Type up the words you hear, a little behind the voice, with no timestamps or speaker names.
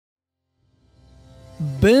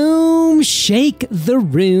Boom! Shake the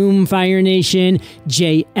room, Fire Nation.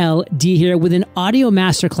 JLD here with an audio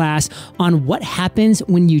masterclass on what happens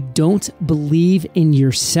when you don't believe in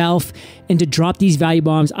yourself. And to drop these value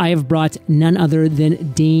bombs, I have brought none other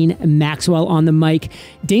than Dane Maxwell on the mic.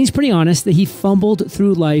 Dane's pretty honest that he fumbled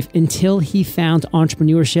through life until he found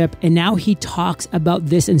entrepreneurship. And now he talks about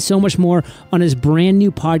this and so much more on his brand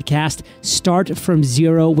new podcast, Start From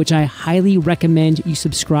Zero, which I highly recommend you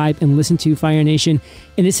subscribe and listen to, Fire Nation.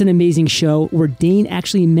 And it's an amazing show where Dane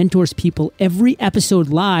actually mentors people every episode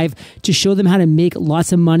live to show them how to make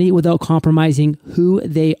lots of money without compromising who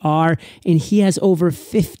they are. And he has over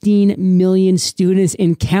 15 million students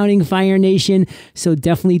in counting, Fire Nation. So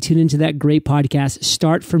definitely tune into that great podcast,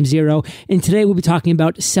 Start From Zero. And today we'll be talking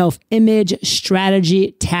about self-image,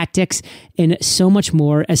 strategy, tactics, and so much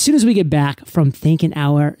more as soon as we get back from thanking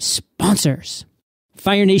our sponsors.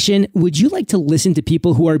 Fire Nation, would you like to listen to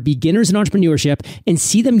people who are beginners in entrepreneurship and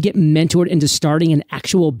see them get mentored into starting an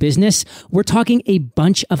actual business? We're talking a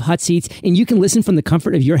bunch of hot seats, and you can listen from the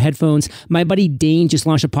comfort of your headphones. My buddy Dane just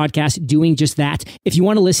launched a podcast doing just that. If you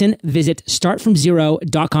want to listen, visit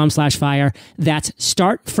startfromzero.com/fire. That's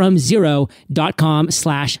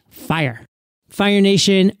startfromzero.com/fire. Fire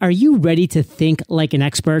Nation, are you ready to think like an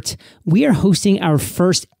expert? We are hosting our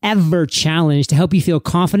first ever challenge to help you feel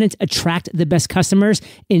confident, attract the best customers,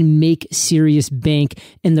 and make serious bank.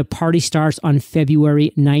 And the party starts on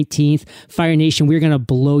February 19th. Fire Nation, we're going to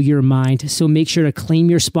blow your mind. So make sure to claim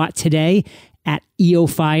your spot today at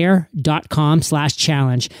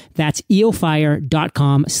eofire.com/challenge. That's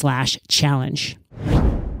eofire.com/challenge.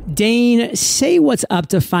 Dane, say what's up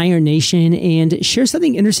to Fire Nation and share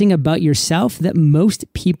something interesting about yourself that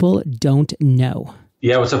most people don't know.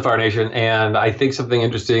 Yeah, what's up, Fire Nation? And I think something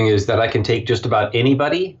interesting is that I can take just about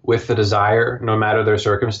anybody with the desire, no matter their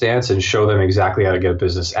circumstance, and show them exactly how to get a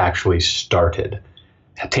business actually started.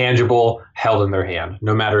 Tangible, held in their hand,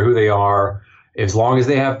 no matter who they are. As long as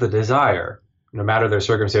they have the desire, no matter their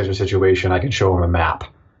circumstance or situation, I can show them a map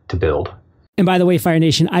to build. And by the way, Fire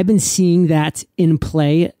Nation, I've been seeing that in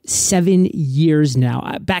play 7 years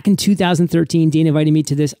now. Back in 2013, Dane invited me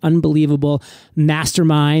to this unbelievable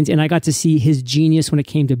mastermind, and I got to see his genius when it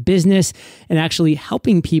came to business and actually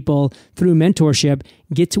helping people through mentorship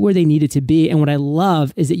get to where they needed to be. And what I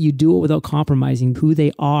love is that you do it without compromising who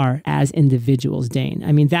they are as individuals, Dane.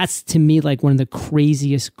 I mean, that's to me like one of the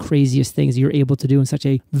craziest things you're able to do in such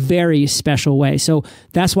a very special way. So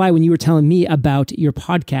that's why when you were telling me about your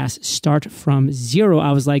podcast, Start From Zero,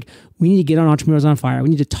 I was like, we need to get on Entrepreneurs on Fire. We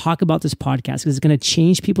need to talk about this podcast because it's going to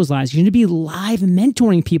change people's lives. You're going to be live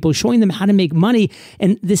mentoring people, showing them how to make money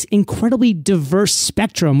and this incredibly diverse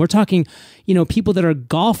spectrum. We're talking, people that are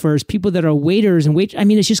golfers, people that are waiters and I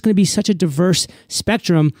mean, it's just going to be such a diverse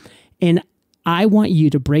spectrum. And I want you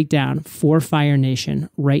to break down for Fire Nation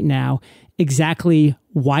right now exactly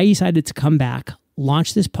why you decided to come back,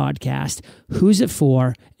 launch this podcast, who's it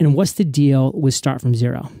for, and what's the deal with Start From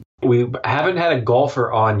Zero? We haven't had a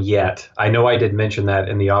golfer on yet. I know I did mention that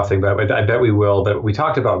in the off thing, but I bet we will. But we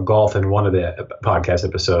talked about golf in one of the podcast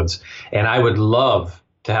episodes, and I would love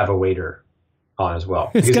to have a waiter on as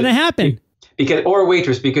well. It's going to happen. Or a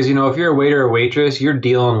waitress, because, if you're a waiter or waitress, you're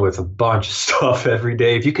dealing with a bunch of stuff every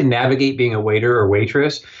day. If you can navigate being a waiter or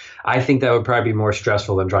waitress, I think that would probably be more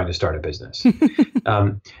stressful than trying to start a business.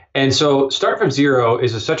 And so Start From Zero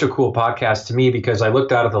is such a cool podcast to me because I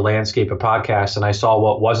looked out at the landscape of podcasts and I saw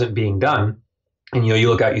what wasn't being done. And, you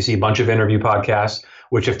look out, you see a bunch of interview podcasts,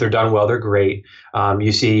 which if they're done well, they're great.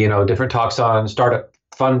 You see, different talks on startup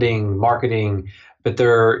funding, marketing, but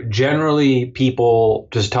they're generally people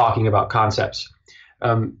just talking about concepts.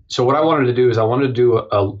 So what I wanted to do is I wanted to do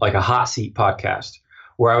a hot seat podcast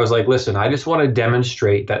where I was like, listen, I just want to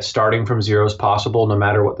demonstrate that starting from zero is possible no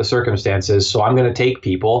matter what the circumstances. So I'm going to take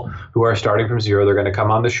people who are starting from zero. They're going to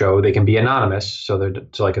come on the show. They can be anonymous. So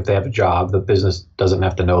like if they have a job, the business doesn't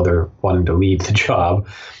have to know they're wanting to leave the job.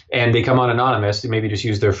 And they come on anonymous. They maybe just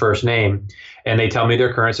use their first name. And they tell me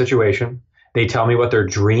their current situation. They tell me what their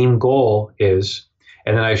dream goal is.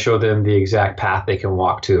 And then I show them the exact path they can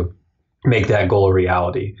walk to make that goal a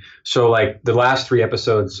reality. So like the last 3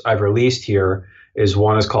 episodes I've released here is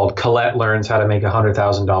one is called Colette Learns How to Make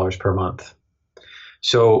 $100,000 per month.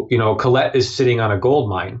 So, Colette is sitting on a gold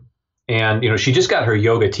mine and, she just got her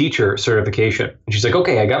yoga teacher certification. And she's like,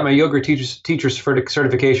 okay, I got my yoga teacher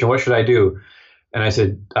certification. What should I do? And I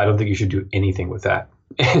said, I don't think you should do anything with that.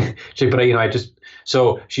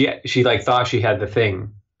 So she like thought she had the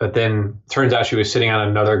thing, but then turns out she was sitting on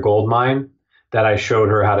another gold mine that I showed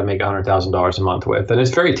her how to make $100,000 a month with. And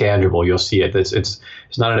it's very tangible. You'll see it. It's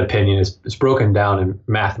not an opinion. It's broken down in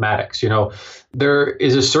mathematics. There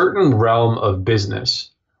is a certain realm of business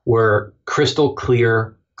where crystal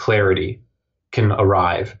clear clarity can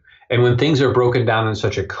arrive. And when things are broken down in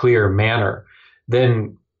such a clear manner,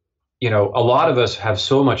 then, a lot of us have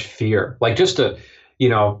so much fear. Like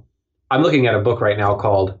I'm looking at a book right now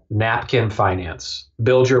called Napkin Finance,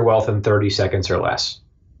 Build Your Wealth in 30 Seconds or Less.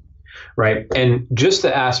 Right. And just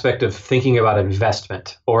the aspect of thinking about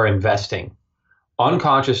investment or investing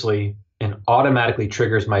unconsciously and automatically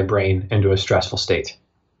triggers my brain into a stressful state.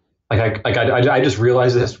 I just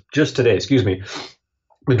realized this just today. Excuse me.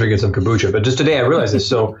 I've been drinking some kombucha, but just today I realized this.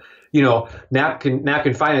 So,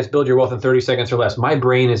 napkin finance, build your wealth in 30 seconds or less. My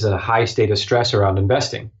brain is in a high state of stress around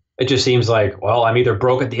investing. It just seems like, well, I'm either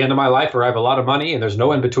broke at the end of my life or I have a lot of money and there's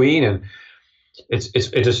no in between. And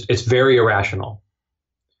it's very irrational.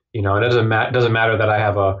 It doesn't matter that I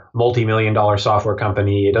have a multi-million-dollar software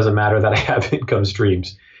company. It doesn't matter that I have income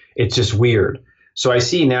streams. It's just weird. So I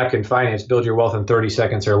see Napkin Finance, build your wealth in 30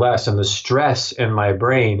 seconds or less. And the stress in my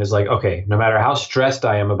brain is like, okay, no matter how stressed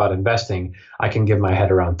I am about investing, I can give my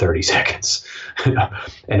head around 30 seconds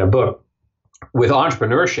in a book. With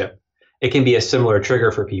entrepreneurship, it can be a similar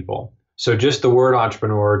trigger for people. So just the word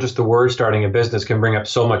entrepreneur, just the word starting a business can bring up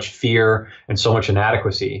so much fear and so much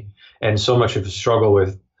inadequacy and so much of a struggle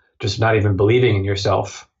with just not even believing in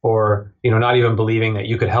yourself, or, not even believing that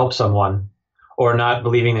you could help someone, or not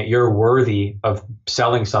believing that you're worthy of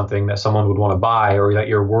selling something that someone would want to buy, or that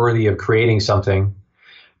you're worthy of creating something,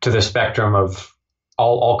 to the spectrum of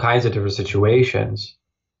all kinds of different situations.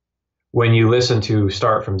 When you listen to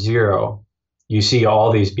Start From Zero, you see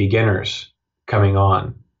all these beginners coming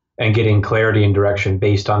on and getting clarity and direction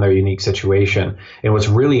based on their unique situation. And what's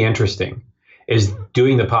really interesting is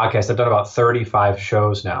doing the podcast. I've done about 35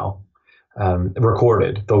 shows now,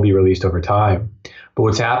 recorded. They'll be released over time. But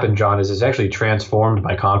what's happened, John, is it's actually transformed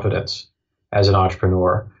my confidence as an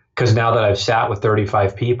entrepreneur. Because now that I've sat with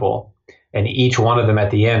 35 people, and each one of them at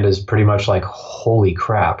the end is pretty much like, holy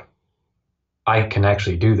crap, I can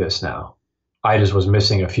actually do this now. I just was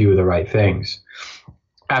missing a few of the right things.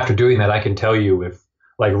 After doing that, I can tell you with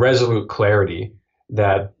like resolute clarity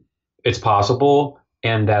that it's possible,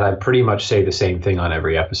 and that I pretty much say the same thing on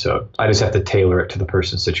every episode. I just have to tailor it to the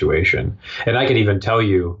person's situation. And I can even tell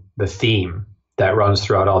you the theme that runs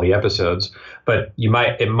throughout all the episodes, but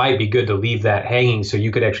it might be good to leave that hanging so you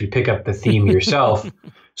could actually pick up the theme yourself.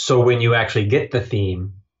 So when you actually get the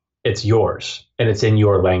theme, it's yours and it's in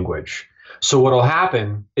your language. So what'll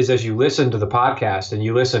happen is, as you listen to the podcast and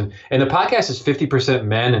the podcast is 50%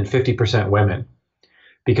 men and 50% women,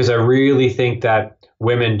 because I really think that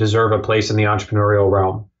women deserve a place in the entrepreneurial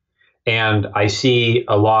realm. And I see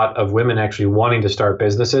a lot of women actually wanting to start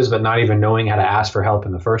businesses, but not even knowing how to ask for help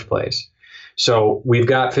in the first place. So we've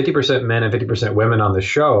got 50% men and 50% women on the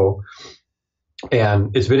show.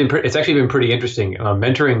 And it's actually been pretty interesting.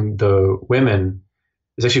 Mentoring the women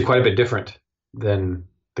is actually quite a bit different than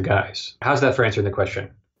the guys. How's that for answering the question?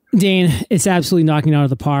 Dane, it's absolutely knocking it out of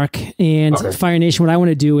the park. And okay. Fire Nation, what I want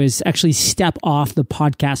to do is actually step off the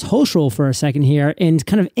podcast host role for a second here and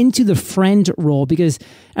kind of into the friend role, because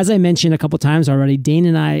as I mentioned a couple of times already, Dane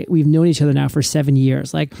and I, we've known each other now for 7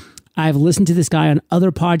 years. Like, I've listened to this guy on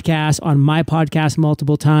other podcasts, on my podcast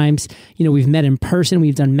multiple times. We've met in person.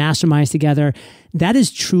 We've done masterminds together. That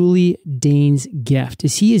is truly Dane's gift,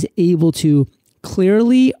 is he is able to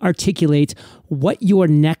clearly articulate what your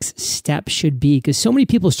next step should be. Because so many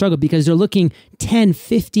people struggle because they're looking 10,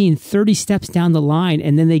 15, 30 steps down the line,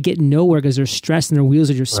 and then they get nowhere because they're stressed and their wheels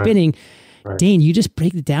are just spinning. Right. Dane, you just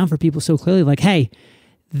break it down for people so clearly. Like, hey,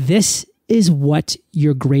 this is what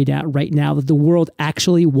you're great at right now, that the world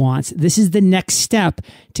actually wants. This is the next step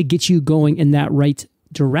to get you going in that right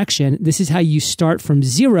direction. This is how you start from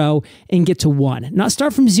 0 and get to 1. Not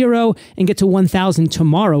start from 0 and get to 1,000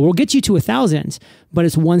 tomorrow. We'll get you to 1,000, but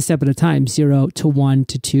it's one step at a time, 0 to 1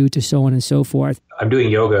 to 2 to so on and so forth. I'm doing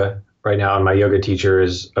yoga right now, and my yoga teacher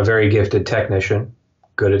is a very gifted technician,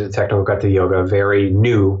 good at the technical cut to yoga, very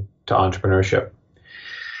new to entrepreneurship.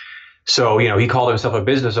 So, he called himself a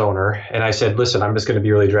business owner, and I said, listen, I'm just going to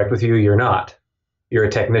be really direct with you. You're not. You're a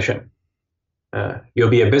technician. You'll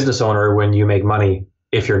be a business owner when you make money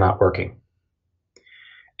if you're not working.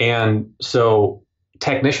 And so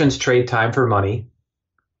technicians trade time for money.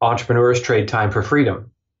 Entrepreneurs trade time for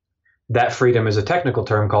freedom. That freedom is a technical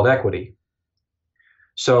term called equity.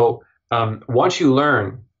 So once you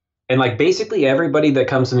learn, and like basically everybody that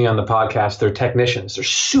comes to me on the podcast, they're technicians. They're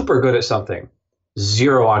super good at something.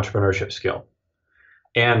 Zero entrepreneurship skill.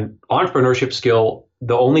 And entrepreneurship skill,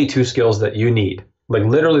 the only two skills that you need Like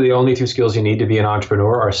literally the only two skills you need to be an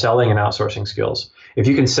entrepreneur are selling and outsourcing skills. If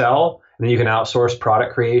you can sell, then you can outsource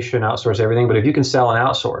product creation, outsource everything. But if you can sell and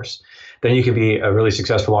outsource, then you can be a really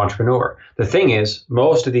successful entrepreneur. The thing is,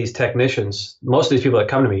 most of these technicians, most of these people that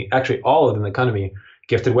come to me, actually all of them that come to me,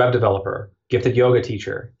 gifted web developer, gifted yoga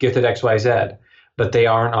teacher, gifted XYZ, but they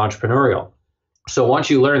aren't entrepreneurial. So once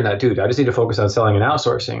you learn that, dude, I just need to focus on selling and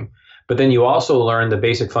outsourcing. But then you also learn the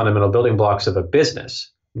basic fundamental building blocks of a business,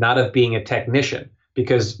 not of being a technician.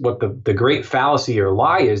 Because what the great fallacy or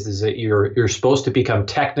lie is that you're supposed to become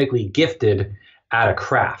technically gifted at a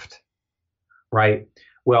craft, right?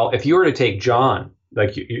 Well, if you were to take John,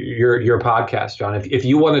 like your podcast, John, if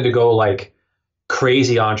you wanted to go like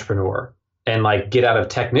crazy entrepreneur and like get out of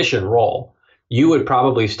technician role, you would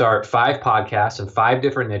probably start 5 podcasts and 5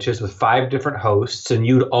 different niches with 5 different hosts, and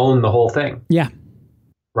you'd own the whole thing. Yeah.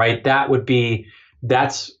 Right.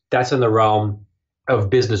 That's in the realm of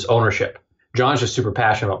business ownership. John's just super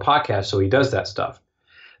passionate about podcasts, so he does that stuff.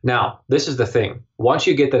 Now, this is the thing. Once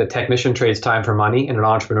you get that a technician trades time for money and an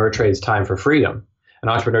entrepreneur trades time for freedom, an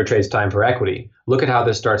entrepreneur trades time for equity, look at how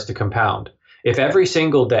this starts to compound. If every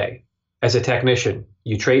single day as a technician,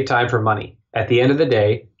 you trade time for money, at the end of the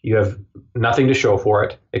day, you have nothing to show for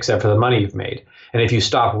it except for the money you've made. And if you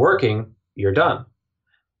stop working, you're done.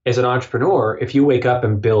 As an entrepreneur, if you wake up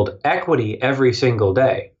and build equity every single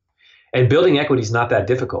day, and building equity is not that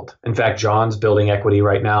difficult. In fact, John's building equity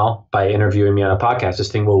right now by interviewing me on a podcast.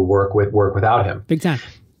 This thing will work without him. Big time.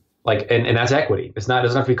 Like, and that's equity. It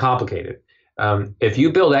doesn't have to be complicated. If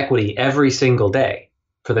you build equity every single day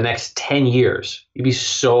for the next 10 years, you'd be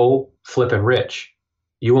so flippin' rich.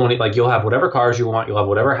 You won't you'll have whatever cars you want. You'll have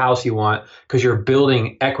whatever house you want because you're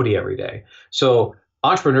building equity every day. So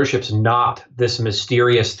entrepreneurship's not this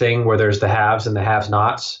mysterious thing where there's the haves and the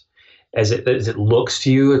have-nots. As it looks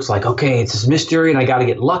to you, it's like, okay, it's this mystery and I got to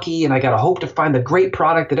get lucky and I got to hope to find the great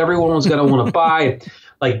product that everyone's going to want to buy.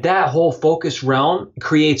 Like that whole focus realm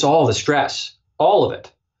creates all the stress, all of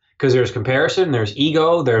it. Because there's comparison, there's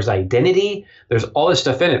ego, there's identity, there's all this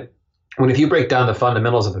stuff in it. When if you break down the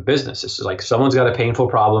fundamentals of a business, it's like someone's got a painful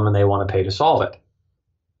problem and they want to pay to solve it.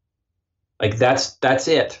 Like that's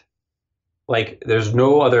it. Like there's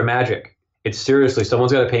no other magic. It's seriously,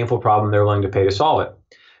 someone's got a painful problem, they're willing to pay to solve it.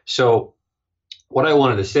 So what I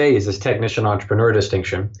wanted to say is this technician entrepreneur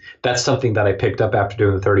distinction. That's something that I picked up after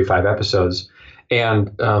doing the 35 episodes.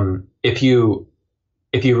 And if you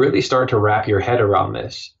really start to wrap your head around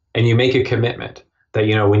this and you make a commitment that,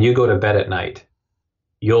 when you go to bed at night,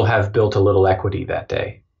 you'll have built a little equity that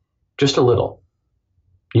day, just a little.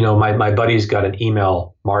 My buddy's got an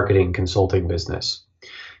email marketing consulting business.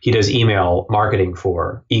 He does email marketing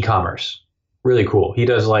for e-commerce. Really cool. He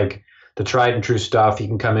does like the tried and true stuff. He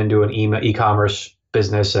can come into an e-commerce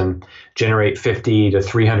business and generate 50 to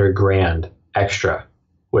 300 grand extra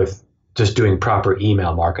with just doing proper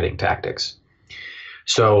email marketing tactics.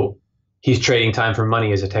 So he's trading time for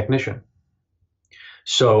money as a technician.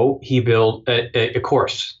 So he built a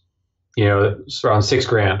course, it's around 6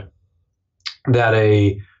 grand that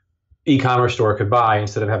a e-commerce store could buy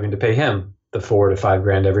instead of having to pay him the 4 to 5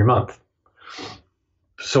 grand every month.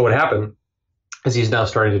 So what happened is he's now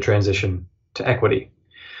starting to transition to equity.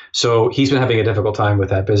 So he's been having a difficult time with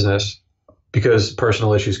that business because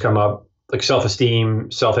personal issues come up, like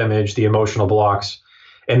self-esteem, self-image, the emotional blocks.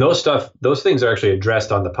 And those things are actually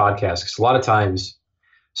addressed on the podcast. Because a lot of times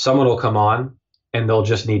someone will come on and they'll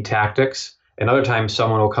just need tactics. And other times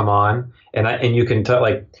someone will come on and you can tell,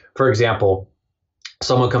 like, for example,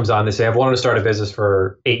 someone comes on, they say, I've wanted to start a business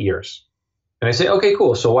for 8 years. And I say, okay,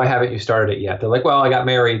 cool. So why haven't you started it yet? They're like, well, I got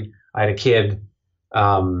married. I had a kid.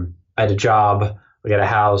 I had a job. We got a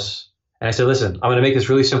house. And I said, listen, I'm going to make this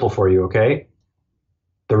really simple for you. Okay.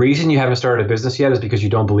 The reason you haven't started a business yet is because you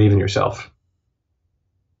don't believe in yourself.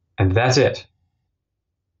 And that's it.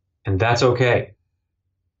 And that's okay.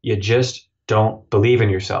 You just don't believe in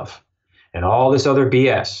yourself. And all this other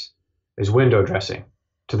BS is window dressing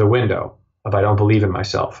to the window of I don't believe in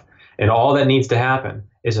myself. And all that needs to happen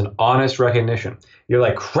is an honest recognition. You're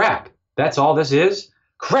like, crap, that's all this is?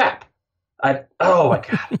 Crap. Oh my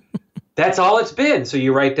God. That's all it's been. So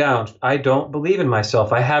you write down, I don't believe in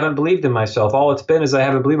myself. I haven't believed in myself. All it's been is I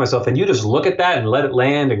haven't believed in myself. And you just look at that and let it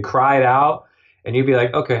land and cry it out. And you'd be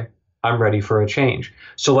like, okay, I'm ready for a change.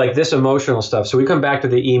 So like this emotional stuff. So we come back to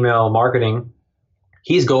the email marketing.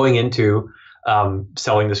 He's going into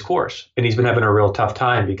selling this course. And he's been having a real tough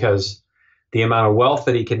time because the amount of wealth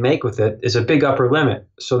that he can make with it is a big upper limit.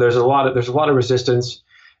 So there's a lot of resistance.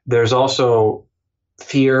 There's also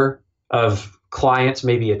fear of clients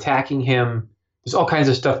maybe attacking him. There's all kinds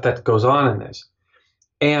of stuff that goes on in this.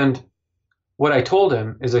 And what I told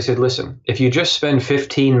him is I said, listen, if you just spend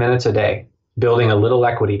 15 minutes a day building a little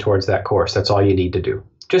equity towards that course, that's all you need to do.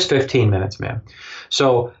 Just 15 minutes, man.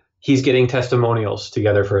 So he's getting testimonials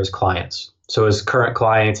together for his clients. So his current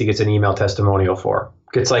clients, he gets an email testimonial for.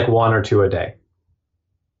 Gets like 1 or 2 a day,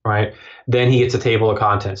 right? Then he gets a table of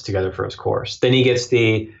contents together for his course. Then he gets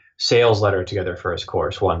the sales letter together for his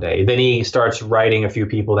course one day. Then he starts writing a few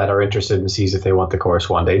people that are interested and sees if they want the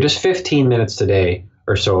course one day. Just 15 minutes today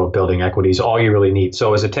or so of building equity is all you really need.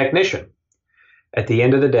 So as a technician, at the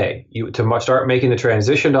end of the day, to start making the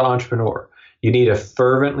transition to entrepreneur, you need a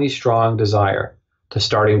fervently strong desire to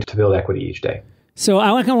starting to build equity each day. So I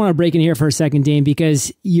kind of want to break in here for a second, Dane,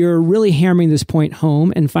 because you're really hammering this point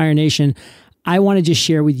home. And Fire Nation, I want to just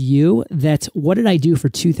share with you that what did I do for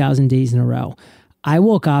 2,000 days in a row? I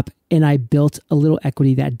woke up and I built a little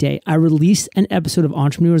equity that day. I released an episode of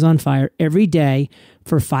Entrepreneurs on Fire every day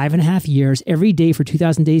for 5.5 years, every day for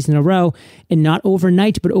 2,000 days in a row. And not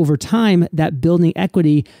overnight, but over time, that building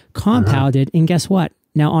equity compounded. And guess what?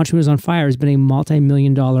 Now, Entrepreneurs on Fire has been a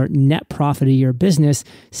multi-million-dollar net profit a year business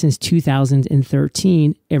since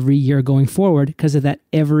 2013, every year going forward, because of that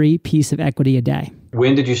every piece of equity a day.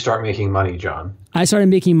 When did you start making money, John? I started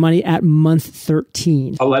making money at month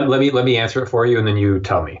 13. Oh, let me answer it for you, and then you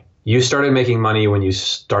tell me. You started making money when you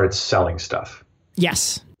started selling stuff.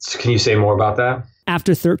 Yes. So can you say more about that?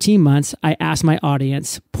 After 13 months, I asked my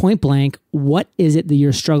audience, point blank, what is it that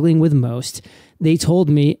you're struggling with most? They told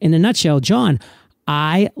me, in a nutshell, John,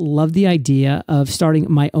 I love the idea of starting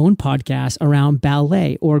my own podcast around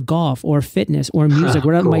ballet or golf or fitness or music,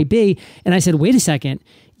 whatever it might be. And I said, wait a second,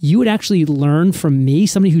 you would actually learn from me,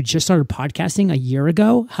 somebody who just started podcasting a year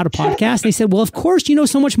ago, how to podcast? And they said, well, of course, you know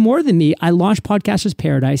so much more than me. I launched Podcasters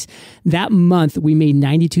Paradise. That month, we made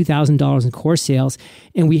 $92,000 in course sales,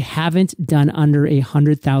 and we haven't done under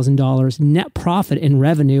 $100,000 net profit in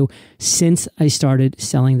revenue since I started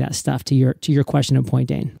selling that stuff, to your question and point,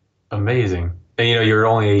 Dane. Amazing. And you're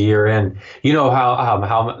only a year in. You know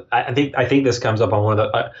how I think this comes up on one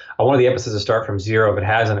of the episodes of Start from Zero. If it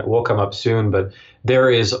hasn't, it will come up soon. But there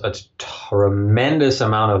is a tremendous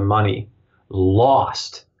amount of money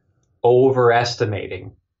lost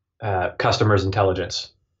overestimating customers'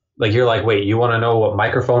 intelligence. Like you're like, wait, you want to know what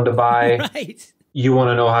microphone to buy? Right. You want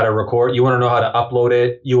to know how to record? You want to know how to upload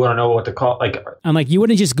it? You want to know what to call? Like, I'm like, you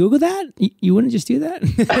wouldn't just Google that? You wouldn't just do that?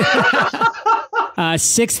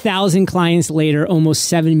 6,000 clients later,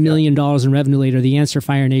 almost $7 million in revenue later, the answer,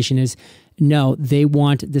 Fire Nation, is no. They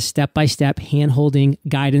want the step-by-step hand-holding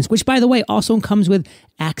guidance, which, by the way, also comes with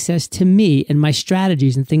access to me and my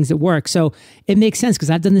strategies and things that work. So it makes sense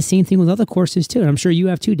because I've done the same thing with other courses too. And I'm sure you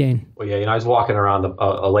have too, Dane. Well, yeah, I was walking around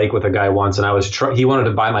a lake with a guy once, and he wanted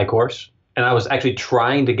to buy my course. And I was actually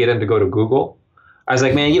trying to get him to go to Google. I was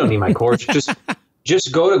like, man, you don't need my course.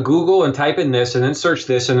 Just go to Google and type in this and then search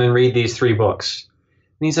this and then read these 3 books.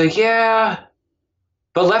 And he's like, yeah,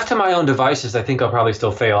 but left to my own devices, I think I'll probably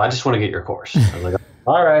still fail. I just want to get your course. I was like,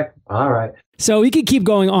 all right. So we could keep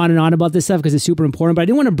going on and on about this stuff because it's super important, but I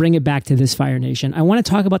didn't want to bring it back to this, Fire Nation. I want to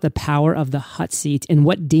talk about the power of the hot seat and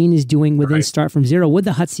what Dane is doing within Start From Zero with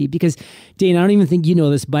the hot seat. Because, Dane, I don't even think you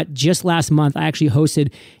know this, but just last month, I actually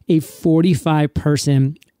hosted a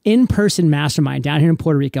 45-person in-person mastermind down here in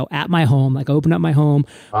Puerto Rico at my home. Like, I opened up my home,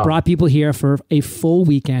 brought people here for a full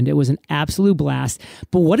weekend. It was an absolute blast.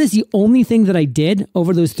 But what is the only thing that I did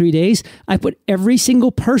over those 3 days? I put every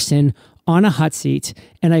single person on a hot seat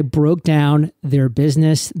and I broke down their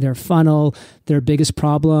business, their funnel, their biggest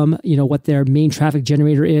problem, what their main traffic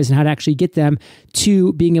generator is, and how to actually get them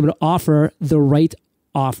to being able to offer the right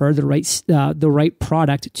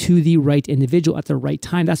product to the right individual at the right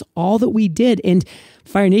time. That's all that we did. And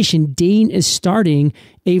Fire Nation, Dane is starting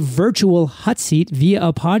a virtual hot seat via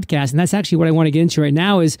a podcast. And that's actually what I want to get into right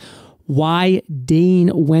now is why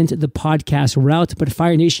Dane went the podcast route. But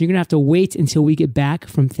Fire Nation, you're going to have to wait until we get back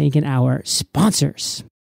from thanking our sponsors.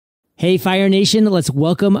 Hey, Fire Nation, let's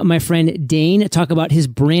welcome my friend Dane, talk about his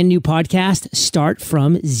brand new podcast, Start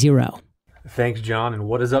From Zero. Thanks, John. And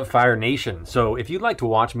what is up, Fire Nation? So if you'd like to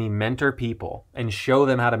watch me mentor people and show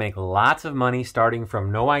them how to make lots of money starting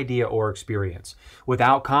from no idea or experience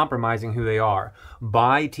without compromising who they are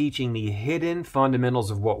by teaching the hidden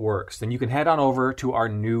fundamentals of what works, then you can head on over to our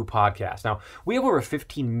new podcast. Now, we have over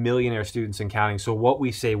 15 millionaire students and counting, so what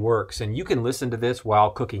we say works. And you can listen to this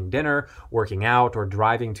while cooking dinner, working out, or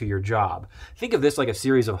driving to your job. Think of this like a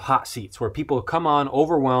series of hot seats where people come on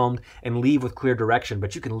overwhelmed and leave with clear direction,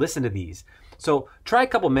 but you can listen to these So try a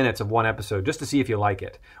couple minutes of one episode just to see if you like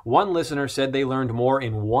it. One listener said they learned more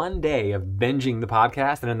in one day of binging the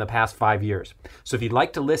podcast than in the past 5 years. So if you'd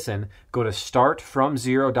like to listen, go to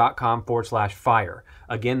startfromzero.com/fire.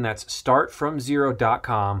 Again, that's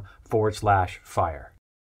startfromzero.com/fire.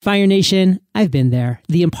 Fire Nation, I've been there.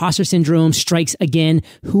 The imposter syndrome strikes again.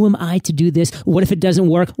 Who am I to do this? What if it doesn't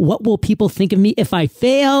work? What will people think of me if I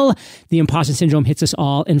fail? The imposter syndrome hits us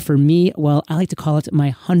all. And for me, well, I like to call it my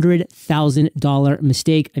 $100,000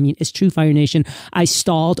 mistake. I mean, it's true, Fire Nation. I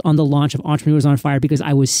stalled on the launch of Entrepreneurs on Fire because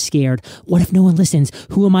I was scared. What if no one listens?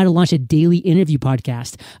 Who am I to launch a daily interview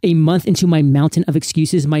podcast? A month into my mountain of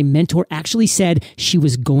excuses, my mentor actually said she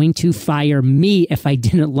was going to fire me if I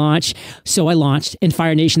didn't launch. So I launched. And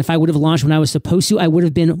Fire Nation, if I would have launched when I was supposed to, I would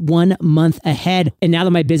have been 1 month ahead. And now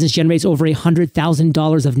that my business generates over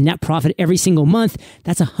 $100,000 of net profit every single month,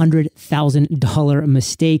 that's a $100,000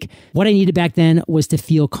 mistake. What I needed back then was to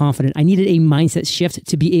feel confident. I needed a mindset shift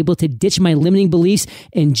to be able to ditch my limiting beliefs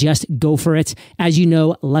and just go for it. As you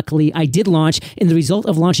know, luckily I did launch, and the result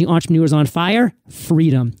of launching Entrepreneurs on Fire,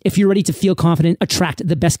 freedom. If you're ready to feel confident, attract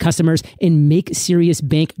the best customers, and make serious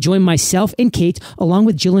bank, join myself and Kate, along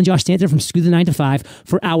with Jill and Josh Stanton from Screw the 9 to 5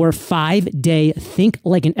 for our 5-day Think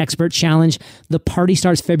Like an Expert challenge. The party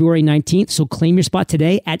starts February 19th, so claim your spot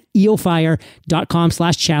today at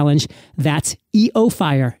eofire.com/challenge. That's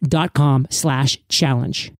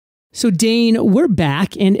eofire.com/challenge. So Dane, we're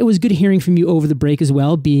back, and it was good hearing from you over the break as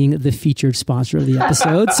well, being the featured sponsor of the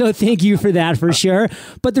episode. So thank you for that for sure.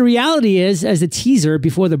 But the reality is, as a teaser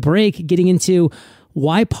before the break, getting into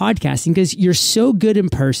why podcasting? Because you're so good in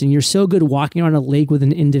person. You're so good walking on a lake with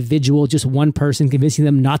an individual, just one person, convincing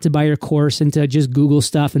them not to buy your course and to just Google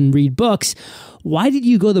stuff and read books. Why did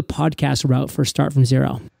you go the podcast route for Start From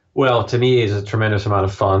Zero? Well, to me, it's a tremendous amount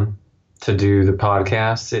of fun to do the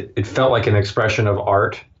podcast. It felt like an expression of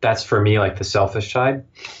art. That's for me, like the selfish side.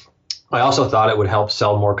 I also thought it would help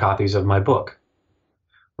sell more copies of my book,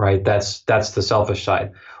 right? That's the selfish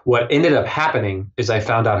side. What ended up happening is I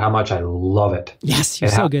found out how much I love it. Yes, you're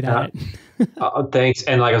so good at it. Thanks.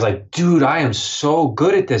 And like I was like, dude, I am so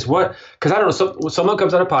good at this. What? Because I don't know. Someone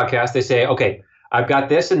comes on a podcast, they say, okay, I've got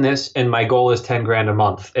this and this, and my goal is 10 grand a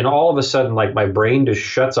month. And all of a sudden, like my brain just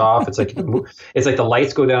shuts off. It's like the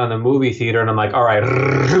lights go down in the movie theater, and I'm like, all right,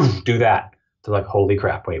 do that. They're like, holy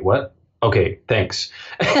crap, wait, what? Okay, thanks.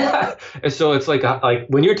 And so it's like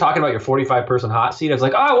when you're talking about your 45-person hot seat, I was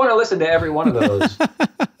like, oh, I want to listen to every one of those.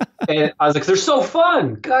 And I was like, they're so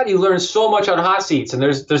fun. God, you learn so much on hot seats. And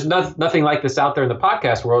there's nothing like this out there in the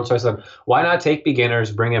podcast world. So I said, why not take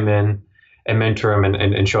beginners, bring them in, and mentor them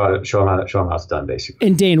and show them how it's done, basically.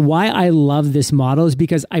 And Dane, why I love this model is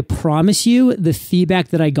because I promise you the feedback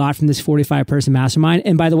that I got from this 45-person mastermind.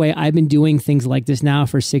 And by the way, I've been doing things like this now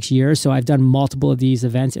for 6 years. So I've done multiple of these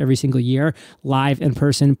events every single year, live, in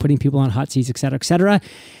person, putting people on hot seats, et cetera, et cetera.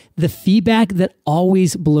 The feedback that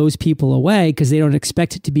always blows people away because they don't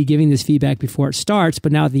expect to be giving this feedback before it starts.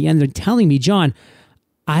 But now at the end, they're telling me, John,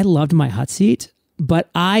 I loved my hot seat, but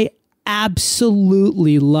I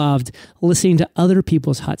absolutely loved listening to other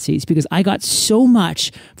people's hot seats because I got so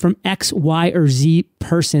much from X, Y, or Z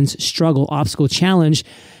person's struggle, obstacle, challenge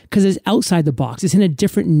because it's outside the box. It's in a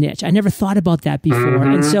different niche. I never thought about that before.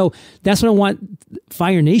 Mm-hmm. And so that's what I want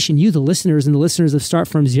Fire Nation, you, the listeners, and the listeners of Start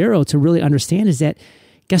From Zero to really understand is that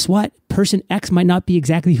guess what? Person X might not be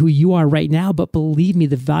exactly who you are right now, but believe me,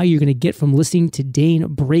 the value you're going to get from listening to Dane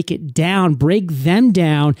break it down, break them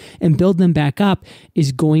down, and build them back up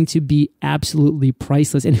is going to be absolutely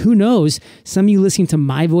priceless. And who knows, some of you listening to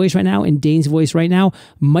my voice right now and Dane's voice right now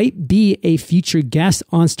might be a future guest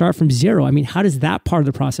on Start From Zero. I mean, how does that part of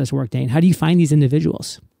the process work, Dane? How do you find these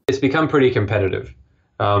individuals? It's become pretty competitive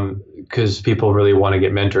because people really want to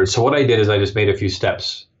get mentored. So what I did is I just made a few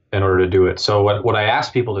steps in order to do it. So what I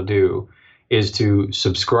ask people to do is to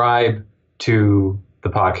subscribe to the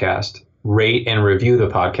podcast, rate and review the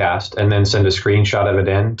podcast, and then send a screenshot of it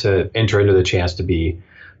in to enter into the chance to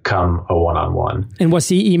become a one-on-one. And what's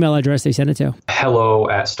the email address they send it to?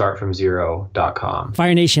 hello@startfromzero.com.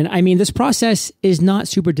 Fire Nation, I mean, this process is not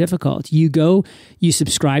super difficult. You go, you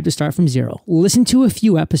subscribe to Start From Zero, listen to a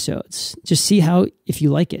few episodes, just see if you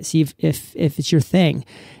like it, see if it's your thing,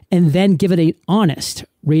 and then give it an honest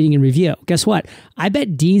rating and review. Guess what? I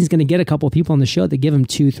bet Dean's going to get a couple of people on the show that give him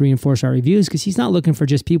 2, 3, and 4-star reviews because he's not looking for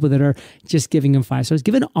just people that are just giving him 5 stars.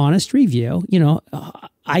 Give it an honest review. You know,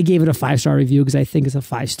 I gave it a 5-star review because I think it's a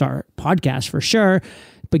 5-star podcast for sure,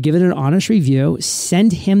 but give it an honest review,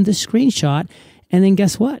 send him the screenshot, and then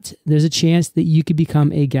guess what? There's a chance that you could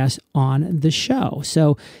become a guest on the show.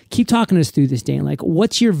 So keep talking us through this, Dane. Like,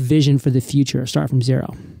 what's your vision for the future of Start From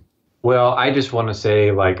Zero? Well, I just want to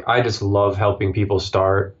say, like, I just love helping people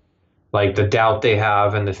start, like the doubt they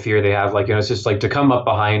have and the fear they have. Like, it's just like to come up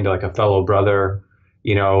behind like a fellow brother,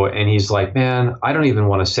 and he's like, man, I don't even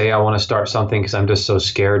want to say I want to start something because I'm just so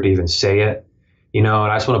scared to even say it, and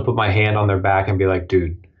I just want to put my hand on their back and be like,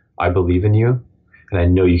 dude, I believe in you and I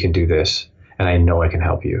know you can do this and I know I can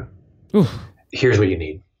help you. Oof. Here's what you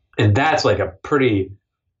need. And that's like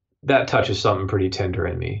that touches something pretty tender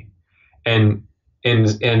in me. And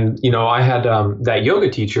I had that yoga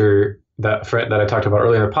teacher that I talked about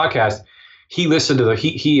earlier in the podcast. He listened to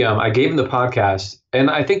I gave him the podcast, and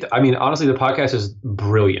honestly, the podcast is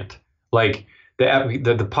brilliant. Like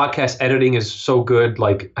the podcast editing is so good.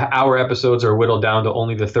 Like our episodes are whittled down to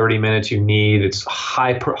only the 30 minutes you need. It's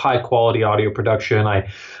high quality audio production. I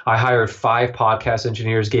hired 5 podcast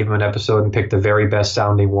engineers, gave them an episode, and picked the very best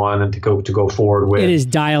sounding one and to go forward with. It is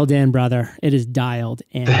dialed in, brother. It is dialed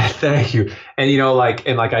in. Thank you. And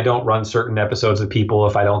I don't run certain episodes of people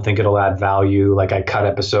if I don't think it'll add value. Like I cut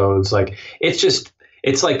episodes. Like it's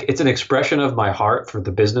an expression of my heart for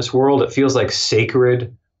the business world. It feels like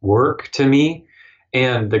sacred work to me.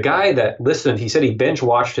 And the guy that listened, he said he binge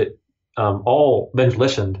listened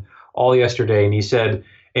all yesterday. And he said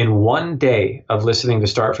in one day of listening to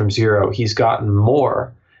Start From Zero, he's gotten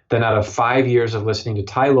more than out of 5 years of listening to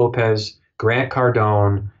Ty Lopez, Grant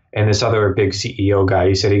Cardone, and this other big CEO guy.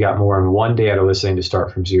 He said he got more in one day out of listening to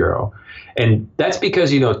Start From Zero. And that's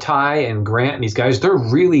because, Ty and Grant and these guys, they're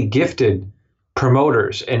really gifted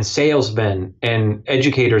promoters and salesmen and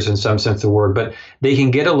educators in some sense of the word, but they can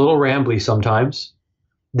get a little rambly sometimes.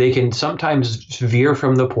 They can sometimes veer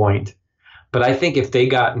from the point. But I think if they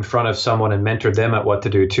got in front of someone and mentored them at what to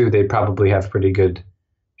do too, they'd probably have pretty good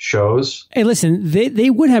shows. Hey, listen, they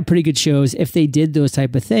would have pretty good shows if they did those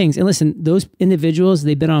type of things. And listen, those individuals,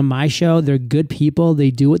 they've been on my show. They're good people.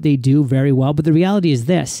 They do what they do very well. But the reality is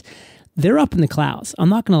this. They're up in the clouds. I'm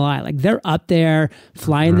not going to lie. Like they're up there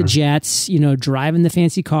flying the jets, driving the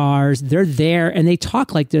fancy cars. They're there and they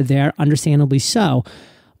talk like they're there, understandably so.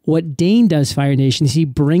 What Dane does, Fire Nation, is he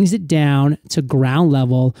brings it down to ground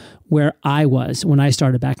level where I was when I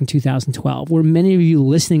started back in 2012, where many of you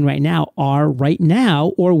listening right now are right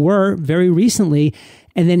now or were very recently.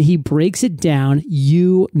 And then he breaks it down,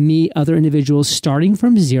 you, me, other individuals, starting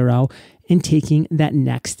from zero and taking that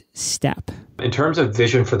next step. In terms of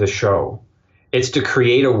vision for the show, it's to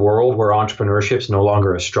create a world where entrepreneurship is no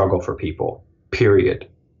longer a struggle for people, period.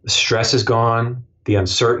 The stress is gone. The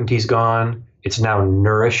uncertainty's gone. It's now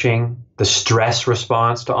nourishing. The stress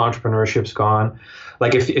response to entrepreneurship's gone.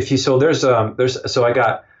 Like here's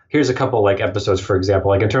a couple like episodes, for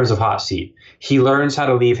example, like in terms of hot seat, he learns how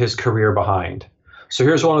to leave his career behind. So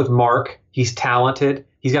here's one with Mark. He's talented.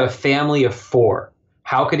 He's got a family of 4.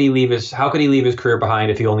 How could he leave his career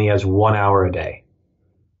behind if he only has 1 hour a day?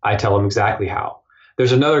 I tell him exactly how.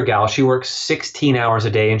 There's another gal, she works 16 hours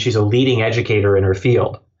a day and she's a leading educator in her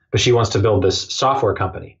field, but she wants to build this software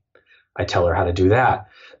company. I tell her how to do that.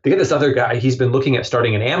 They get this other guy, he's been looking at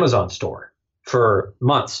starting an Amazon store for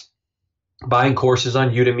months, buying courses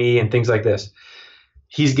on Udemy and things like this.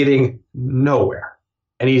 He's getting nowhere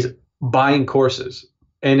and he's buying courses.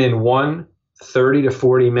 And in one 30 to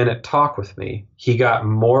 40 minute talk with me, he got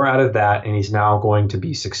more out of that and he's now going to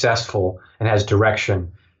be successful and has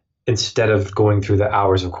direction instead of going through the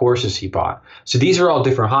hours of courses he bought. So these are all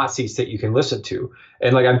different hot seats that you can listen to.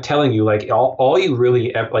 And like I'm telling you, like all you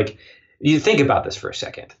really like, you think about this for a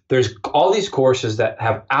second. There's all these courses that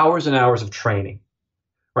have hours and hours of training,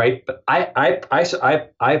 right? But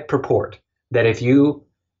I purport that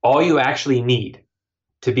all you actually need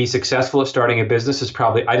to be successful at starting a business is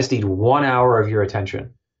probably, I just need 1 hour of your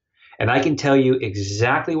attention. And I can tell you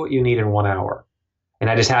exactly what you need in 1 hour. And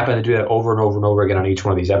I just happen to do that over and over and over again on each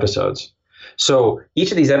one of these episodes. So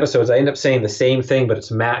each of these episodes, I end up saying the same thing, but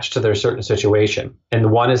it's matched to their certain situation. And the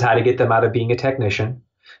one is how to get them out of being a technician.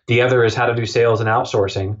 The other is how to do sales and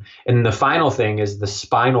outsourcing. And the final thing is the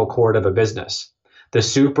spinal cord of a business, the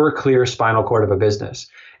super clear spinal cord of a business.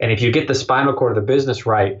 And if you get the spinal cord of the business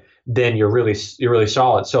right, then you're really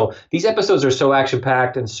solid. So these episodes are so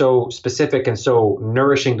action-packed and so specific and so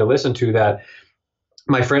nourishing to listen to that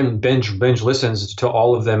my friend binge listens to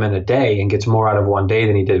all of them in a day and gets more out of one day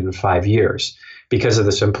than he did in 5 years because of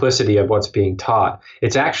the simplicity of what's being taught.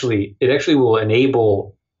 It actually will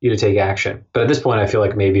enable you to take action. But at this point, I feel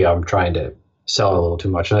like maybe I'm trying to sell it a little too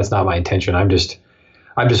much, and that's not my intention. I'm just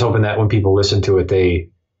hoping that when people listen to it, the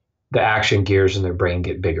action gears in their brain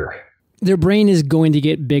get bigger. Their brain is going to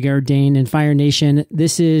get bigger, Dane. And Fire Nation,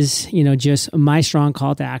 this is, just my strong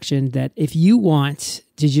call to action that if you want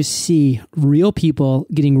to just see real people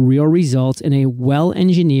getting real results in a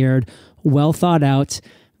well-engineered, well-thought-out,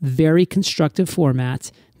 very constructive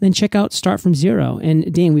format, then check out Start From Zero.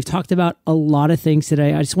 And Dane, we've talked about a lot of things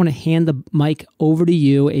today. I just want to hand the mic over to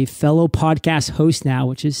you, a fellow podcast host now,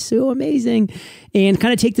 which is so amazing, and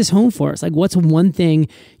kind of take this home for us. Like, what's one thing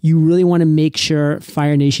you really want to make sure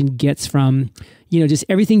Fire Nation gets from, just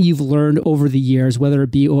everything you've learned over the years, whether it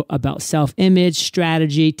be about self-image,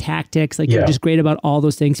 strategy, tactics, you're just great about all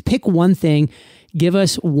those things. Pick one thing, give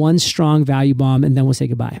us one strong value bomb, and then we'll say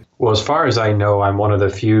goodbye. Well, as far as I know, I'm one of the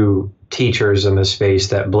few teachers in this space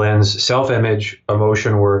that blends self-image,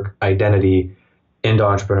 emotion work, identity into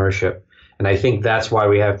entrepreneurship. And I think that's why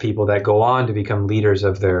we have people that go on to become leaders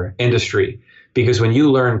of their industry. Because when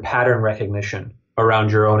you learn pattern recognition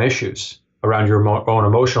around your own issues, around your own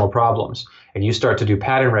emotional problems, and you start to do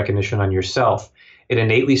pattern recognition on yourself, it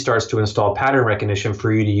innately starts to install pattern recognition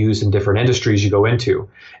for you to use in different industries you go into.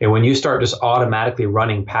 And when you start just automatically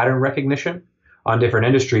running pattern recognition on different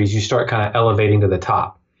industries, you start kind of elevating to the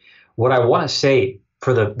top. What I want to say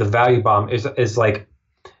for the value bomb is like,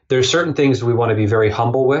 there's certain things we want to be very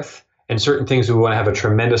humble with, and certain things we want to have a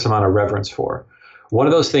tremendous amount of reverence for. One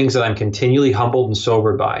of those things that I'm continually humbled and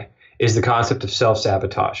sobered by is the concept of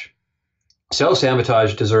self-sabotage.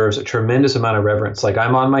 Self-sabotage deserves a tremendous amount of reverence. Like,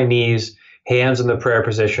 I'm on my knees, hands in the prayer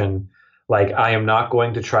position. Like, I am not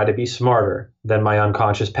going to try to be smarter than my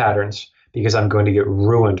unconscious patterns, because I'm going to get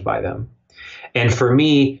ruined by them. And for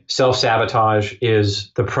me, self-sabotage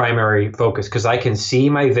is the primary focus, because I can see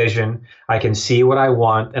my vision, I can see what I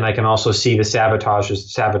want, and I can also see the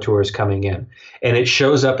saboteurs coming in. And it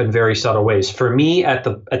shows up in very subtle ways. For me, at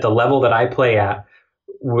the level that I play at,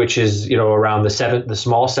 which is around the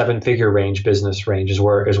small 7-figure range, business range is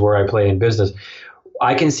where I play in business,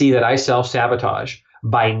 I can see that I self-sabotage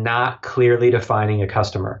by not clearly defining a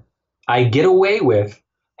customer. I get away with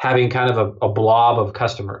having kind of a blob of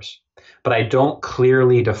customers, but I don't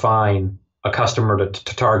clearly define a customer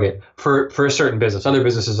to target for a certain business. Other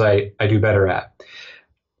businesses I do better at.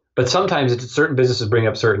 But sometimes certain businesses bring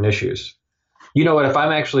up certain issues. You know what? If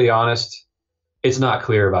I'm actually honest, it's not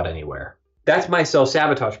clear about anywhere. That's my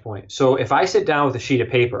self-sabotage point. So if I sit down with a sheet of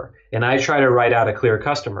paper and I try to write out a clear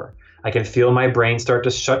customer, I can feel my brain start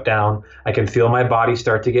to shut down. I can feel my body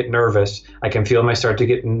start to get nervous. I can feel my start to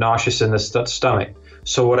get nauseous in the stomach.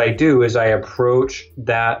 So what I do is I approach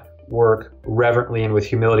that work reverently and with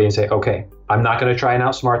humility and say, okay, I'm not going to try and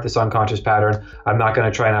outsmart this unconscious pattern. I'm not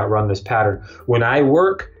going to try and outrun this pattern. When I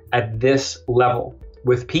work at this level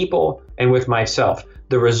with people and with myself,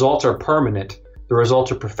 the results are permanent. The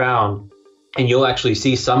results are profound. And you'll actually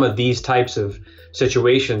see some of these types of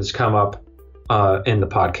situations come up in the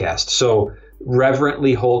podcast. So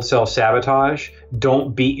reverently hold self-sabotage.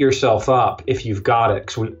 Don't beat yourself up if you've got it,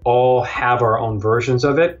 because we all have our own versions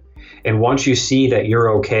of it. And once you see that you're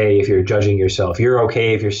okay if you're judging yourself, you're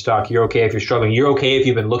okay if you're stuck, you're okay if you're struggling, you're okay if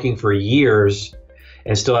you've been looking for years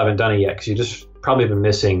and still haven't done it yet, because you just probably been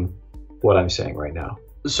missing what I'm saying right now.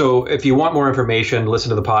 So if you want more information, listen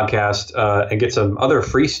to the podcast and get some other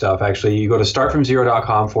free stuff, actually, you go to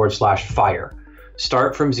startfromzero.com/fire.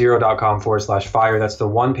 Startfromzero.com/fire. That's the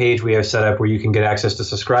one page we have set up where you can get access to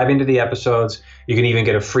subscribing to the episodes. You can even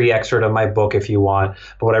get a free excerpt of my book if you want.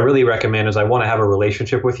 But what I really recommend is I want to have a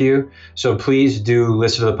relationship with you. So please do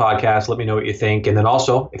listen to the podcast. Let me know what you think. And then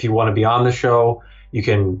also, if you want to be on the show, you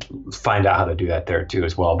can find out how to do that there too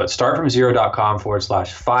as well. But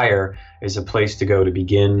startfromzero.com/fire is a place to go to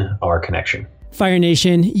begin our connection. Fire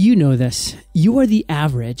Nation, you know this. You are the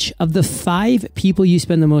average of the 5 people you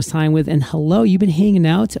spend the most time with. And hello, you've been hanging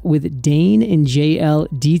out with Dane and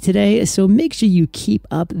JLD today. So make sure you keep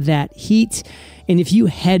up that heat. And if you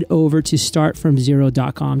head over to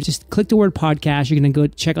startfromzero.com, just click the word podcast. You're going to go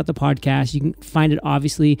check out the podcast. You can find it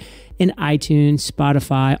obviously in iTunes,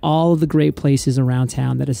 Spotify, all of the great places around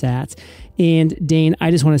town that it's at. And Dane, I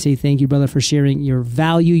just want to say thank you, brother, for sharing your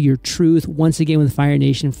value, your truth once again with Fire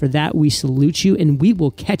Nation. For that, we salute you, and we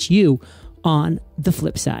will catch you on the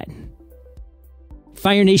flip side.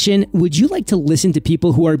 Fire Nation, would you like to listen to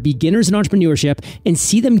people who are beginners in entrepreneurship and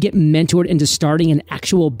see them get mentored into starting an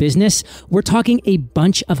actual business? We're talking a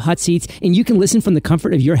bunch of hot seats, and you can listen from the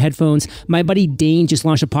comfort of your headphones. My buddy Dane just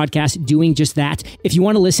launched a podcast doing just that. If you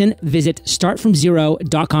want to listen, visit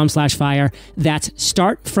startfromzero.com/fire. That's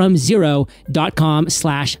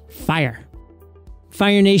startfromzero.com/fire.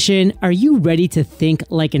 Fire Nation, are you ready to think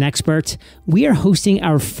like an expert? We are hosting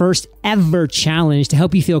our first ever challenge to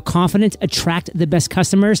help you feel confident, attract the best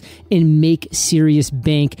customers, and make serious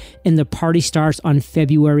bank. And the party starts on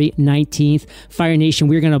February 19th. Fire Nation,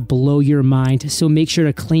 we're going to blow your mind. So make sure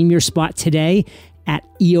to claim your spot today at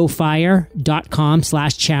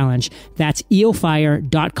eofire.com/challenge. That's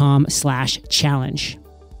eofire.com/challenge.